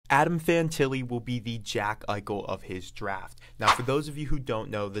Adam Fantilli will be the Jack Eichel of his draft. Now, for those of you who don't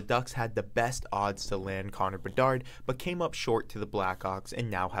know, the Ducks had the best odds to land Connor Bedard, but came up short to the Blackhawks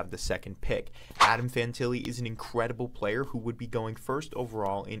and now have the second pick. Adam Fantilli is an incredible player who would be going first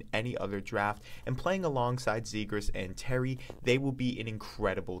overall in any other draft, and playing alongside Zegras and Terry, they will be an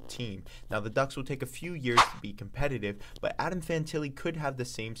incredible team. Now, the Ducks will take a few years to be competitive, but Adam Fantilli could have the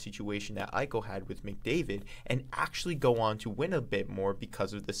same situation that Eichel had with McDavid and actually go on to win a bit more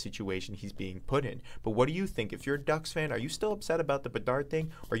because of the situation he's being put in. But what do you think? If you're a Ducks fan, are you still upset about the Bedard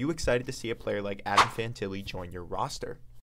thing, or are you excited to see a player like Adam Fantilli join your roster?